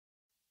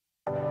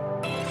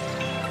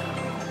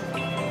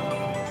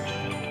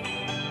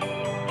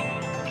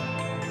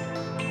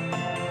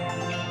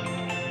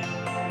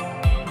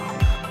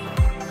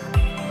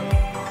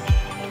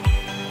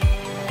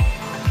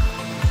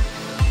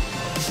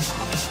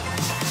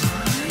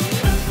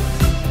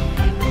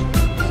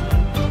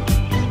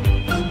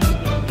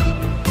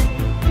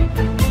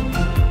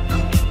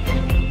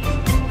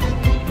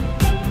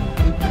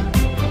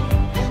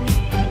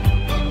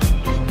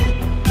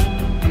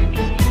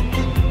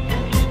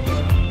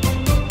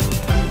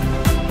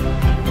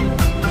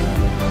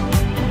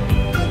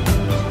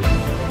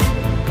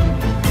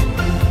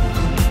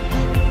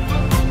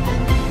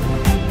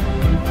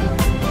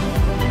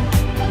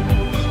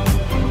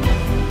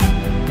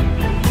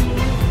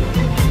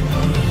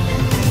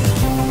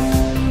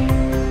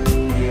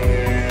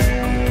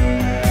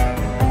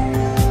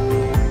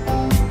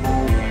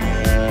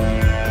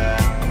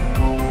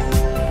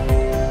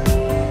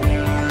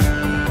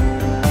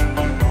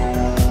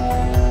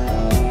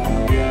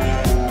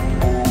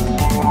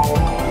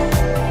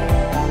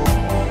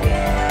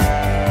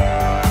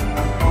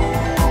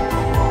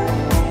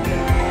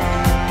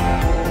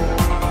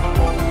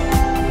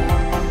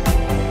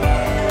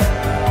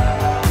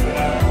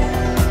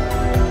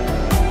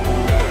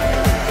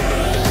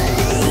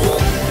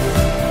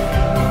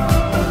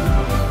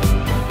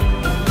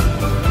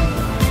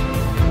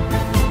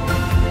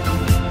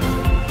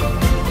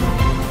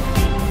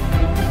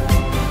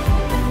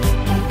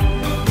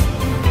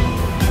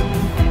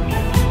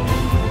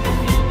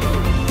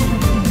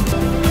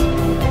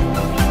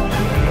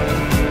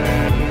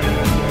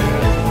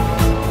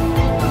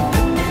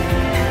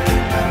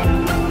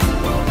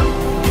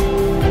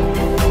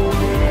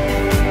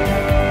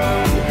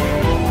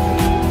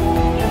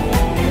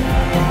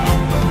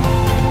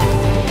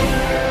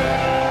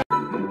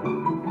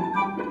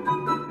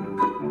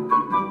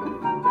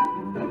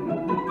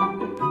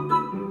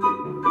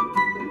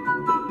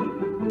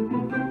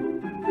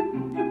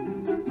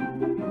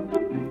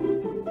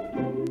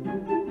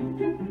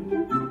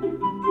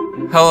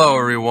Hello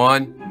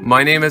everyone,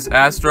 my name is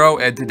Astro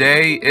and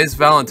today is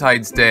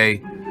Valentine's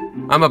Day.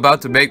 I'm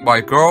about to make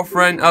my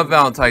girlfriend a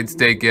Valentine's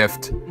Day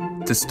gift.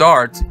 To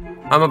start,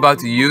 I'm about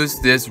to use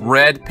this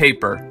red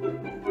paper.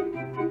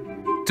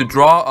 To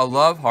draw a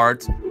love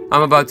heart,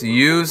 I'm about to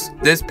use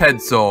this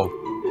pencil.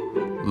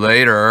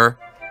 Later.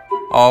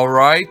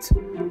 Alright,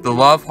 the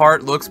love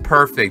heart looks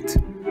perfect.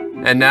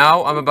 And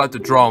now I'm about to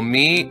draw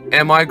me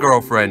and my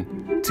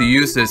girlfriend to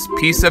use this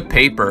piece of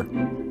paper.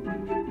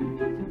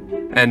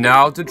 And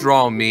now to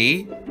draw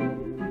me.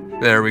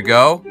 There we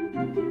go.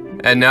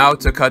 And now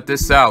to cut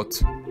this out.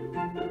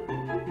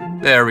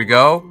 There we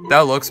go.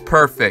 That looks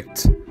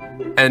perfect.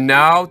 And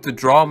now to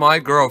draw my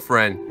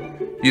girlfriend.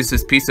 Use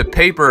this piece of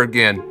paper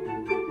again.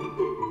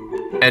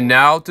 And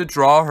now to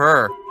draw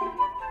her.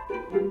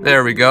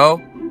 There we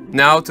go.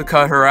 Now to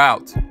cut her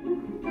out.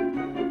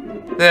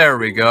 There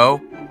we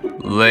go.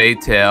 Lay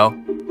tail.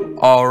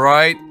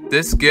 Alright,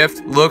 this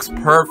gift looks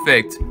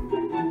perfect.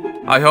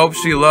 I hope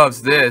she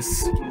loves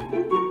this.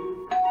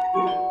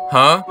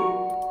 Huh?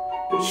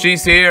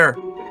 She's here.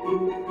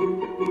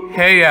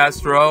 Hey,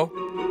 Astro.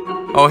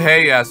 Oh,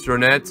 hey,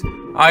 Astronet.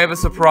 I have a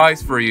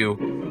surprise for you.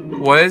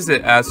 What is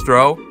it,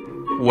 Astro?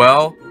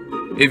 Well,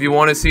 if you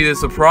want to see the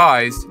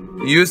surprise,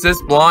 use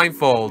this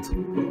blindfold.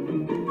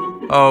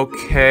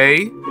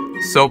 Okay,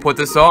 so put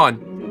this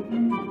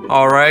on.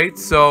 Alright,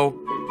 so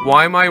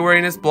why am I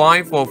wearing this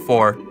blindfold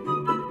for?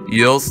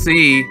 You'll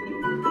see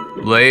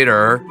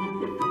later.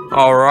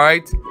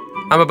 Alright,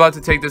 I'm about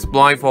to take this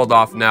blindfold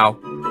off now.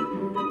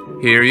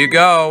 Here you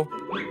go.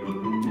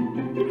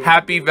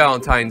 Happy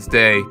Valentine's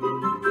Day.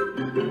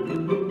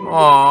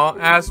 Aw,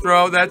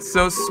 Astro, that's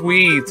so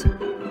sweet.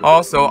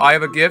 Also, I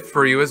have a gift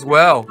for you as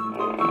well.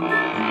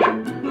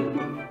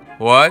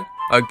 What?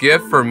 A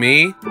gift for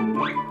me?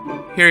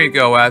 Here you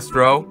go,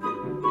 Astro.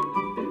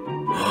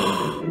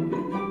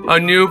 A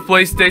new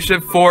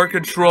PlayStation 4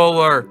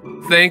 controller.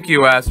 Thank you,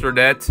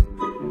 Astronet.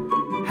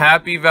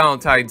 Happy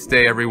Valentine's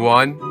Day,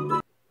 everyone.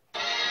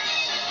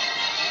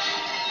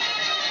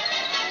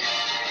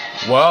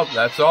 Well,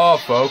 that's all,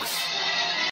 folks.